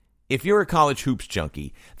If you're a college hoops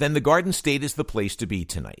junkie, then the Garden State is the place to be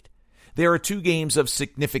tonight. There are two games of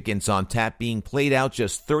significance on tap being played out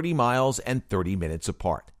just 30 miles and 30 minutes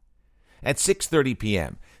apart. At 6:30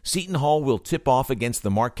 p.m., Seton Hall will tip off against the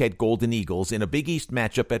Marquette Golden Eagles in a Big East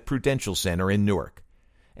matchup at Prudential Center in Newark.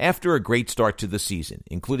 After a great start to the season,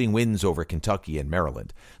 including wins over Kentucky and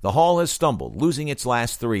Maryland, the Hall has stumbled, losing its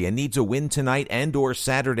last three, and needs a win tonight and/or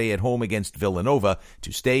Saturday at home against Villanova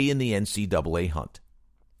to stay in the NCAA hunt.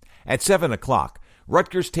 At 7 o'clock,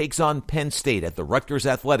 Rutgers takes on Penn State at the Rutgers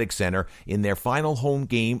Athletic Center in their final home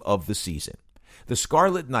game of the season. The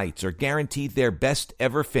Scarlet Knights are guaranteed their best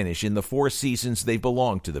ever finish in the 4 seasons they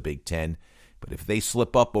belong to the Big Ten, but if they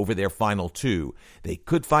slip up over their final 2, they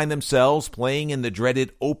could find themselves playing in the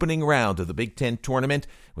dreaded opening round of the Big Ten tournament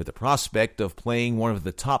with the prospect of playing one of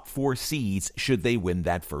the top 4 seeds should they win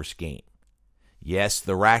that first game. Yes,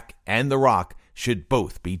 the Rack and the Rock should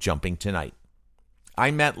both be jumping tonight.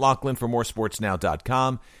 I'm Matt Loughlin for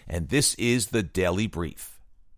moresportsnow.com, and this is the Daily Brief.